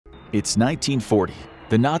It's 1940.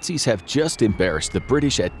 The Nazis have just embarrassed the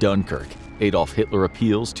British at Dunkirk. Adolf Hitler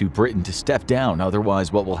appeals to Britain to step down,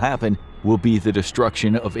 otherwise what will happen will be the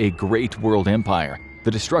destruction of a great world empire,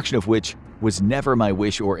 the destruction of which was never my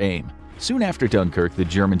wish or aim. Soon after Dunkirk, the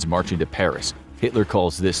Germans march into Paris. Hitler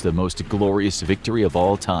calls this the most glorious victory of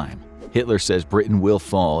all time. Hitler says Britain will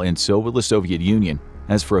fall, and so will the Soviet Union.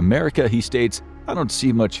 As for America, he states, "I don't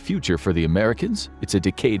see much future for the Americans. It's a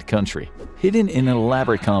decayed country." Hidden in an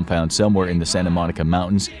elaborate compound somewhere in the Santa Monica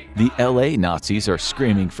Mountains, the LA Nazis are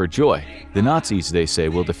screaming for joy. The Nazis, they say,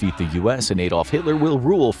 will defeat the US and Adolf Hitler will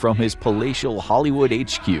rule from his palatial Hollywood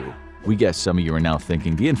HQ. We guess some of you are now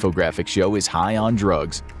thinking the infographic show is high on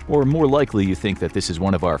drugs. Or more likely you think that this is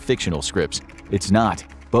one of our fictional scripts. It's not,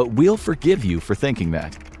 but we'll forgive you for thinking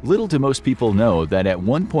that. Little do most people know that at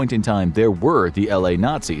one point in time there were the LA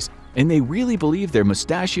Nazis, and they really believed their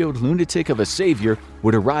mustachioed lunatic of a savior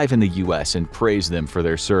would arrive in the US and praise them for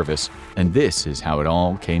their service. And this is how it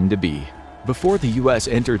all came to be. Before the US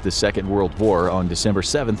entered the Second World War on December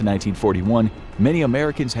 7, 1941, many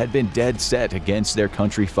Americans had been dead set against their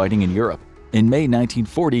country fighting in Europe. In May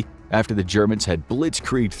 1940, after the Germans had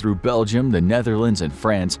blitzkrieged through Belgium, the Netherlands, and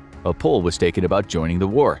France, a poll was taken about joining the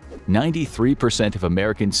war. 93% of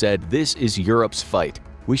Americans said this is Europe's fight.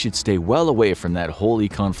 We should stay well away from that holy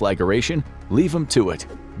conflagration, leave them to it.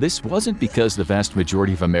 This wasn't because the vast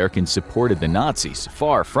majority of Americans supported the Nazis,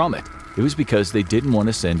 far from it. It was because they didn't want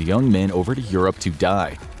to send young men over to Europe to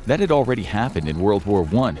die. That had already happened in World War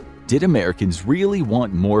I. Did Americans really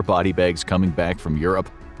want more body bags coming back from Europe?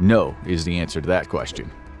 No, is the answer to that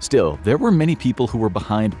question. Still, there were many people who were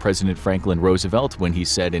behind President Franklin Roosevelt when he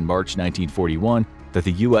said in March 1941 that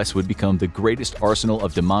the U.S. would become the greatest arsenal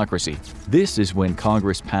of democracy. This is when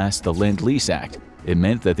Congress passed the Lend-Lease Act. It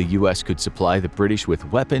meant that the U.S. could supply the British with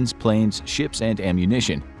weapons, planes, ships, and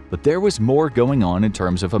ammunition. But there was more going on in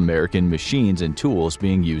terms of American machines and tools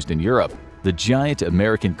being used in Europe. The giant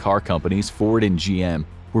American car companies Ford and GM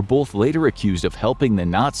were both later accused of helping the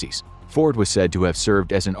Nazis. Ford was said to have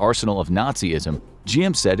served as an arsenal of Nazism.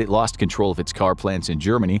 GM said it lost control of its car plants in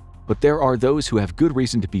Germany, but there are those who have good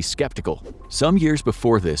reason to be skeptical. Some years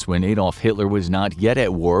before this, when Adolf Hitler was not yet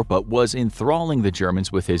at war but was enthralling the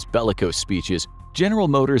Germans with his bellicose speeches, General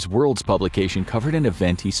Motors World's publication covered an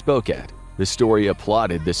event he spoke at. The story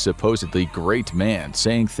applauded this supposedly great man,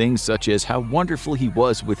 saying things such as how wonderful he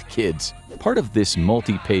was with kids. Part of this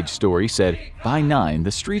multi-page story said, by 9,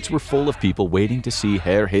 the streets were full of people waiting to see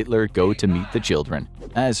Herr Hitler go to meet the children.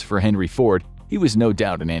 As for Henry Ford, he was no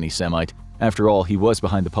doubt an anti-Semite. After all, he was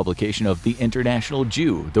behind the publication of The International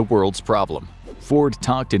Jew, the World's Problem. Ford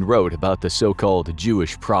talked and wrote about the so-called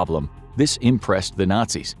Jewish problem. This impressed the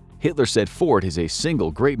Nazis. Hitler said Ford is a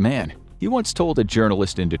single great man. He once told a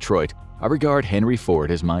journalist in Detroit, "I regard Henry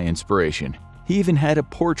Ford as my inspiration." He even had a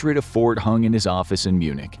portrait of Ford hung in his office in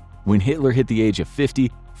Munich. When Hitler hit the age of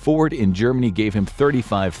 50, Ford in Germany gave him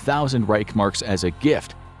 35,000 Reichsmarks as a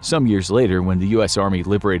gift. Some years later, when the U.S. Army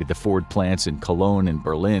liberated the Ford plants in Cologne and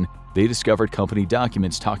Berlin, they discovered company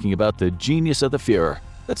documents talking about the genius of the Führer.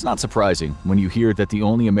 That's not surprising when you hear that the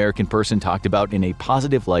only American person talked about in a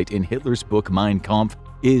positive light in Hitler's book Mein Kampf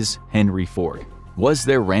is Henry Ford. Was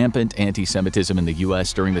there rampant anti-Semitism in the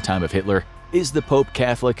U.S. during the time of Hitler? Is the Pope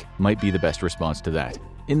Catholic? Might be the best response to that.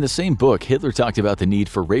 In the same book, Hitler talked about the need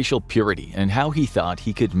for racial purity and how he thought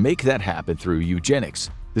he could make that happen through eugenics.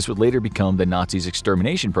 This would later become the Nazis'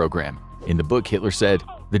 extermination program. In the book, Hitler said,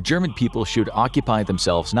 the German people should occupy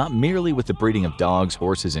themselves not merely with the breeding of dogs,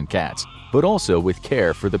 horses, and cats, but also with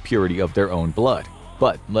care for the purity of their own blood.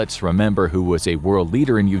 But let's remember who was a world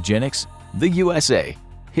leader in eugenics: the USA.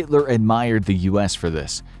 Hitler admired the US for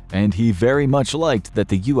this, and he very much liked that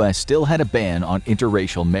the US still had a ban on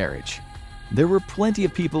interracial marriage. There were plenty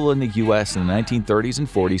of people in the US in the 1930s and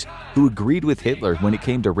 40s who agreed with Hitler when it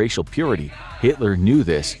came to racial purity. Hitler knew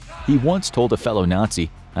this. He once told a fellow Nazi,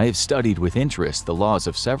 "I have studied with interest the laws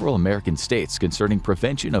of several American states concerning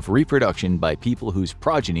prevention of reproduction by people whose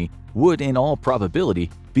progeny would in all probability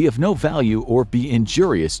be of no value or be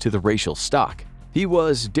injurious to the racial stock." He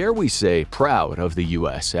was, dare we say, proud of the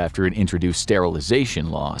US after it introduced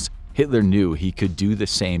sterilization laws. Hitler knew he could do the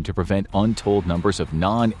same to prevent untold numbers of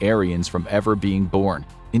non-Aryans from ever being born.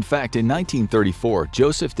 In fact, in 1934,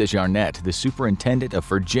 Joseph Desjarnette, the superintendent of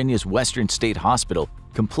Virginia's Western State Hospital,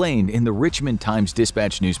 complained in the Richmond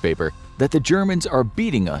Times-Dispatch newspaper that the Germans are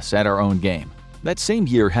beating us at our own game. That same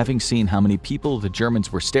year, having seen how many people the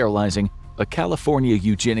Germans were sterilizing, a California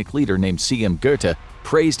eugenic leader named C.M. Goethe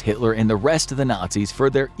praised Hitler and the rest of the Nazis for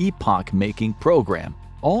their epoch-making program.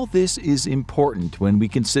 All this is important when we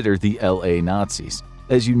consider the LA Nazis.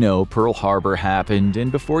 As you know, Pearl Harbor happened,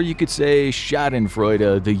 and before you could say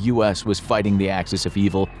Schadenfreude, the US was fighting the axis of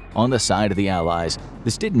evil on the side of the Allies.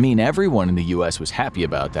 This didn't mean everyone in the US was happy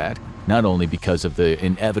about that, not only because of the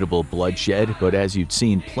inevitable bloodshed, but as you'd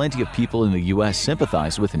seen, plenty of people in the US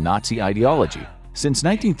sympathized with Nazi ideology. Since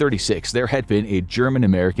 1936, there had been a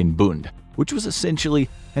German-American Bund, which was essentially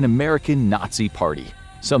an American Nazi party.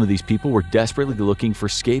 Some of these people were desperately looking for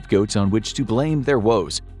scapegoats on which to blame their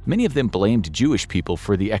woes. Many of them blamed Jewish people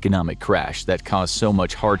for the economic crash that caused so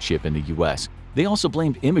much hardship in the US. They also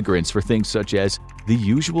blamed immigrants for things such as the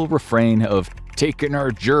usual refrain of "taking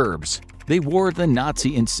our gerbs." They wore the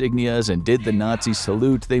Nazi insignias and did the Nazi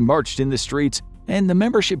salute, they marched in the streets, and the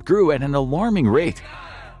membership grew at an alarming rate.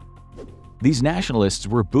 These nationalists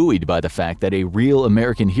were buoyed by the fact that a real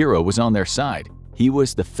American hero was on their side. He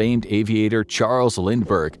was the famed aviator Charles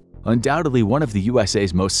Lindbergh, undoubtedly one of the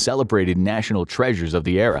USA's most celebrated national treasures of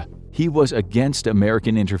the era. He was against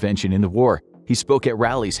American intervention in the war. He spoke at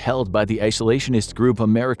rallies held by the isolationist group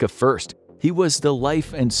America First. He was the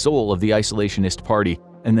life and soul of the isolationist party,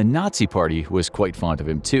 and the Nazi Party was quite fond of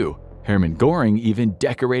him too. Hermann Göring even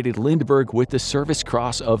decorated Lindbergh with the Service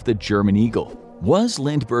Cross of the German Eagle. Was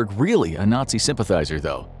Lindbergh really a Nazi sympathizer,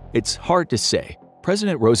 though? It's hard to say.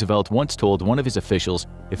 President Roosevelt once told one of his officials,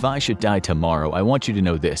 "If I should die tomorrow, I want you to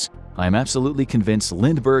know this. I am absolutely convinced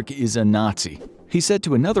Lindbergh is a Nazi." He said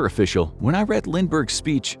to another official, "When I read Lindbergh's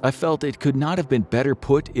speech, I felt it could not have been better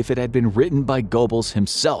put if it had been written by Goebbels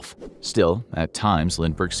himself." Still, at times,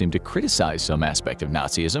 Lindbergh seemed to criticize some aspect of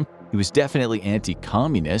Nazism. He was definitely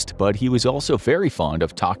anti-communist, but he was also very fond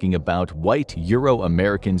of talking about white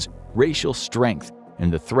Euro-Americans' racial strength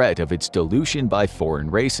and the threat of its dilution by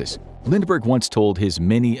foreign races. Lindbergh once told his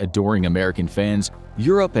many adoring American fans,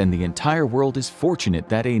 "Europe and the entire world is fortunate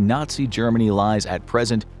that a Nazi Germany lies at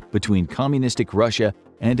present between communistic Russia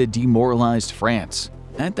and a demoralized France."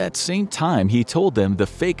 At that same time, he told them the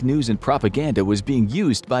fake news and propaganda was being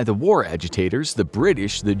used by the war agitators, the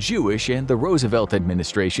British, the Jewish, and the Roosevelt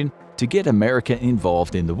administration to get America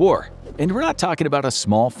involved in the war. And we're not talking about a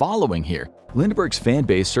small following here. Lindbergh's fan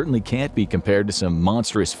base certainly can't be compared to some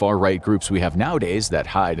monstrous far-right groups we have nowadays that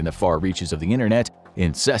hide in the far reaches of the internet,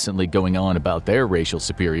 incessantly going on about their racial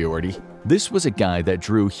superiority. This was a guy that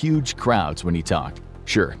drew huge crowds when he talked.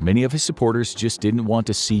 Sure, many of his supporters just didn't want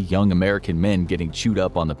to see young American men getting chewed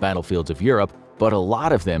up on the battlefields of Europe, but a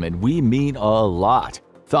lot of them, and we mean a lot,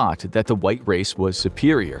 thought that the white race was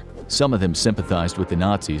superior. Some of them sympathized with the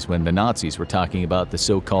Nazis when the Nazis were talking about the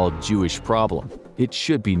so-called Jewish problem. It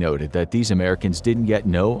should be noted that these Americans didn't yet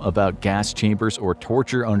know about gas chambers or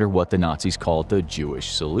torture under what the Nazis called the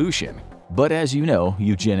Jewish solution. But as you know,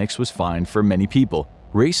 eugenics was fine for many people.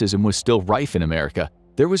 Racism was still rife in America.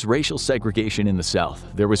 There was racial segregation in the South.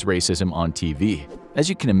 There was racism on TV. As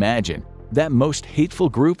you can imagine, that most hateful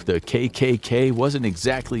group, the KKK, wasn't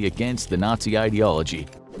exactly against the Nazi ideology.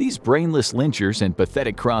 These brainless lynchers and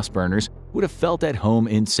pathetic crossburners would have felt at home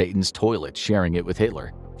in Satan's toilet, sharing it with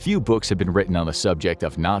Hitler. Few books have been written on the subject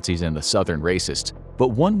of Nazis and the Southern racists, but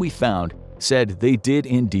one we found said they did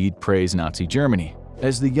indeed praise Nazi Germany.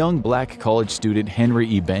 As the young black college student Henry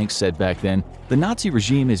E. Banks said back then, "The Nazi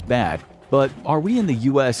regime is bad, but are we in the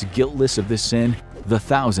US guiltless of this sin?" The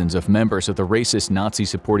thousands of members of the racist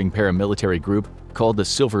Nazi-supporting paramilitary group called the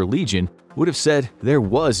Silver Legion would have said there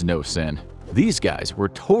was no sin. These guys were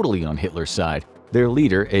totally on Hitler's side. Their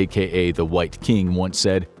leader, aka the White King, once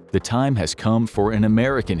said, "The time has come for an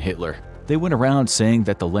American Hitler." They went around saying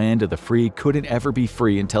that the land of the free couldn't ever be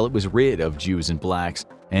free until it was rid of Jews and blacks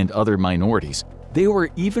and other minorities. They were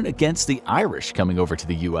even against the Irish coming over to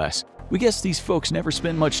the US. We guess these folks never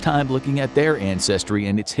spent much time looking at their ancestry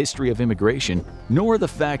and its history of immigration, nor the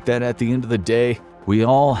fact that at the end of the day, we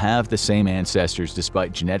all have the same ancestors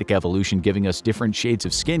despite genetic evolution giving us different shades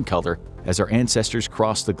of skin color as our ancestors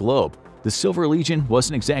crossed the globe. The Silver Legion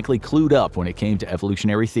wasn't exactly clued up when it came to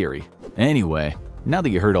evolutionary theory. Anyway, now that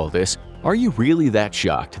you heard all this, are you really that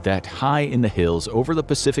shocked that high in the hills over the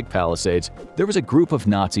Pacific Palisades, there was a group of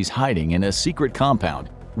Nazis hiding in a secret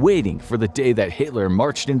compound, waiting for the day that Hitler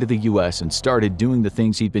marched into the US and started doing the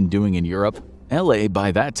things he'd been doing in Europe? LA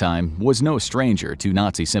by that time was no stranger to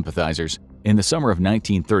Nazi sympathizers. In the summer of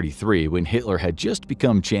 1933, when Hitler had just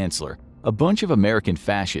become chancellor, a bunch of American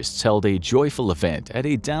fascists held a joyful event at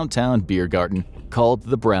a downtown beer garden called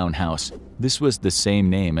the Brown House. This was the same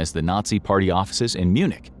name as the Nazi Party offices in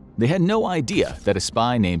Munich. They had no idea that a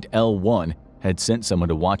spy named L1 had sent someone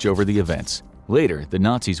to watch over the events. Later, the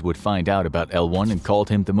Nazis would find out about L1 and called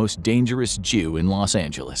him the most dangerous Jew in Los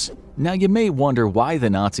Angeles. Now you may wonder why the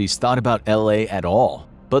Nazis thought about LA at all,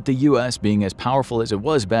 but the US, being as powerful as it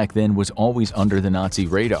was back then, was always under the Nazi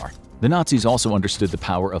radar. The Nazis also understood the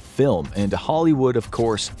power of film, and Hollywood, of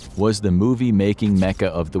course, was the movie-making mecca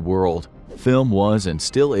of the world. Film was and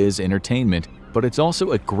still is entertainment, but it's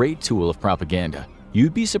also a great tool of propaganda.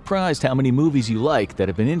 You'd be surprised how many movies you like that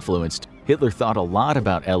have been influenced. Hitler thought a lot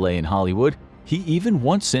about LA and Hollywood. He even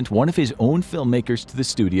once sent one of his own filmmakers to the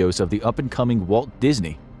studios of the up-and-coming Walt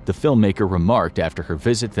Disney. The filmmaker remarked after her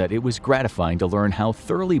visit that it was gratifying to learn how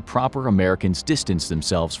thoroughly proper Americans distanced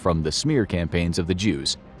themselves from the smear campaigns of the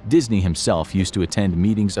Jews. Disney himself used to attend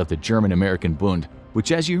meetings of the German-American Bund,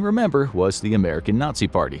 which, as you remember, was the American Nazi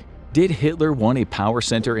Party. Did Hitler want a power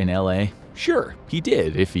center in LA? Sure, he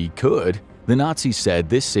did, if he could. The Nazis said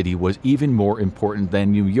this city was even more important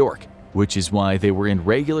than New York, which is why they were in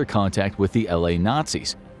regular contact with the LA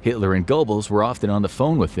Nazis. Hitler and Goebbels were often on the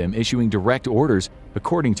phone with them, issuing direct orders,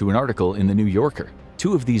 according to an article in The New Yorker.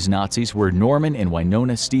 Two of these Nazis were Norman and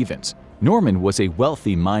Winona Stevens. Norman was a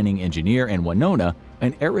wealthy mining engineer, and Winona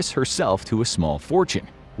an heiress herself to a small fortune.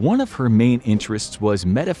 One of her main interests was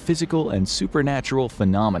metaphysical and supernatural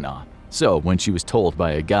phenomena. So when she was told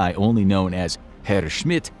by a guy only known as Herr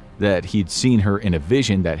Schmidt that he'd seen her in a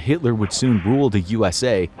vision that Hitler would soon rule the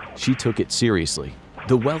USA, she took it seriously.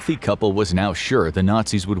 The wealthy couple was now sure the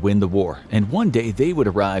Nazis would win the war, and one day they would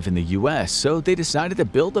arrive in the US, so they decided to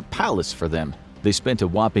build a palace for them. They spent a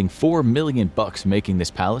whopping $4 million making this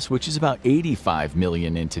palace, which is about $85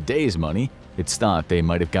 million in today's money. It's thought they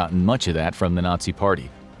might have gotten much of that from the Nazi Party.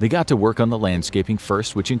 They got to work on the landscaping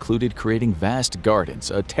first, which included creating vast gardens,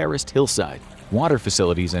 a terraced hillside, water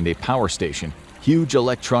facilities, and a power station. Huge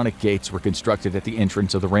electronic gates were constructed at the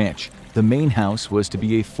entrance of the ranch. The main house was to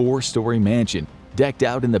be a 4-story mansion, decked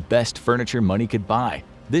out in the best furniture money could buy.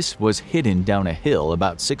 This was hidden down a hill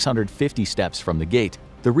about 650 steps from the gate.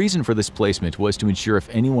 The reason for this placement was to ensure if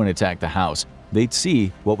anyone attacked the house, they'd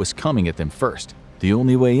see what was coming at them first. The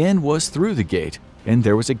only way in was through the gate, and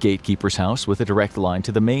there was a gatekeeper's house with a direct line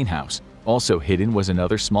to the main house. Also hidden was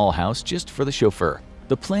another small house just for the chauffeur.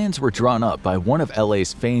 The plans were drawn up by one of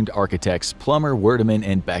LA's famed architects, Plummer, Werdeman,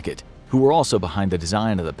 and Beckett, who were also behind the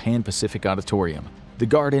design of the Pan-Pacific Auditorium. The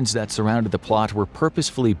gardens that surrounded the plot were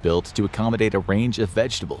purposefully built to accommodate a range of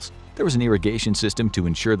vegetables. There was an irrigation system to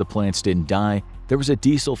ensure the plants didn't die, there was a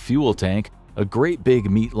diesel fuel tank, a great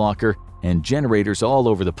big meat locker, and generators all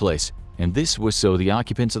over the place. And this was so the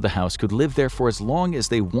occupants of the house could live there for as long as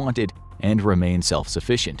they wanted and remain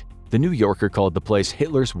self-sufficient. The New Yorker called the place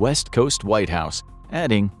Hitler's West Coast White House,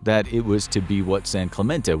 adding that it was to be what San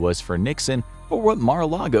Clemente was for Nixon or what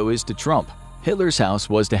Mar-a-Lago is to Trump. Hitler's house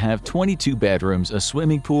was to have 22 bedrooms, a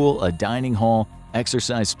swimming pool, a dining hall,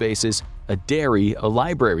 exercise spaces, a dairy, a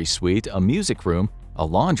library suite, a music room, a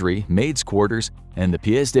laundry, maid's quarters, and the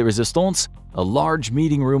pièce de résistance, a large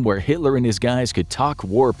meeting room where Hitler and his guys could talk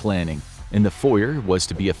war planning. In the foyer was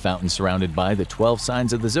to be a fountain surrounded by the 12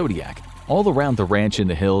 signs of the zodiac. All around the ranch in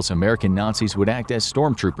the hills, American Nazis would act as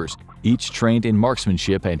stormtroopers, each trained in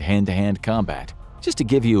marksmanship and hand-to-hand combat. Just to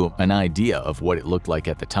give you an idea of what it looked like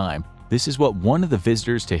at the time, this is what one of the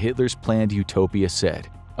visitors to Hitler's planned utopia said.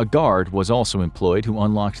 A guard was also employed who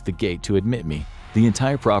unlocked the gate to admit me. The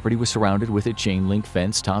entire property was surrounded with a chain-link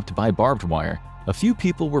fence topped by barbed wire. A few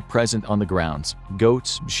people were present on the grounds.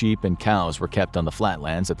 Goats, sheep, and cows were kept on the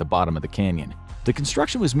flatlands at the bottom of the canyon. The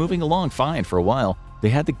construction was moving along fine for a while. They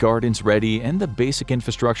had the gardens ready and the basic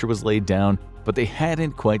infrastructure was laid down, but they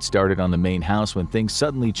hadn't quite started on the main house when things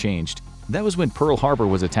suddenly changed. That was when Pearl Harbor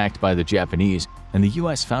was attacked by the Japanese, and the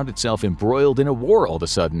US found itself embroiled in a war all of a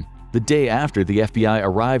sudden. The day after, the FBI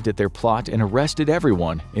arrived at their plot and arrested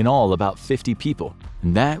everyone, in all about 50 people.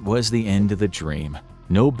 And that was the end of the dream.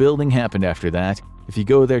 No building happened after that. If you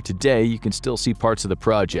go there today, you can still see parts of the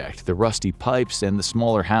project, the rusty pipes, and the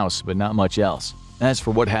smaller house, but not much else. As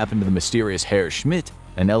for what happened to the mysterious Herr Schmidt,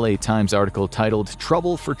 an LA Times article titled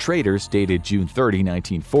 "Trouble for Traitors" dated June 30,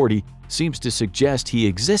 1940, seems to suggest he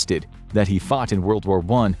existed, that he fought in World War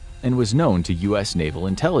I and was known to US naval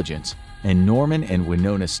intelligence. And Norman and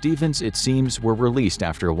Winona Stevens, it seems, were released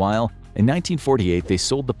after a while. In 1948, they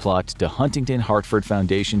sold the plot to Huntington Hartford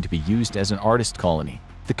Foundation to be used as an artist colony.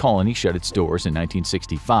 The colony shut its doors in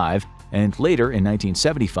 1965, and later in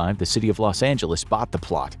 1975, the city of Los Angeles bought the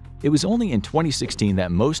plot. It was only in 2016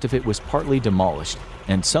 that most of it was partly demolished,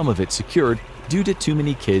 and some of it secured due to too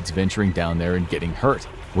many kids venturing down there and getting hurt.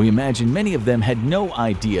 We imagine many of them had no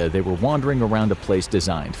idea they were wandering around a place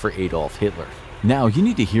designed for Adolf Hitler. Now you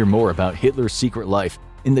need to hear more about Hitler's secret life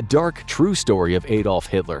in the dark, true story of Adolf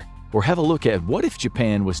Hitler, or have a look at what if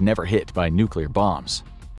Japan was never hit by nuclear bombs.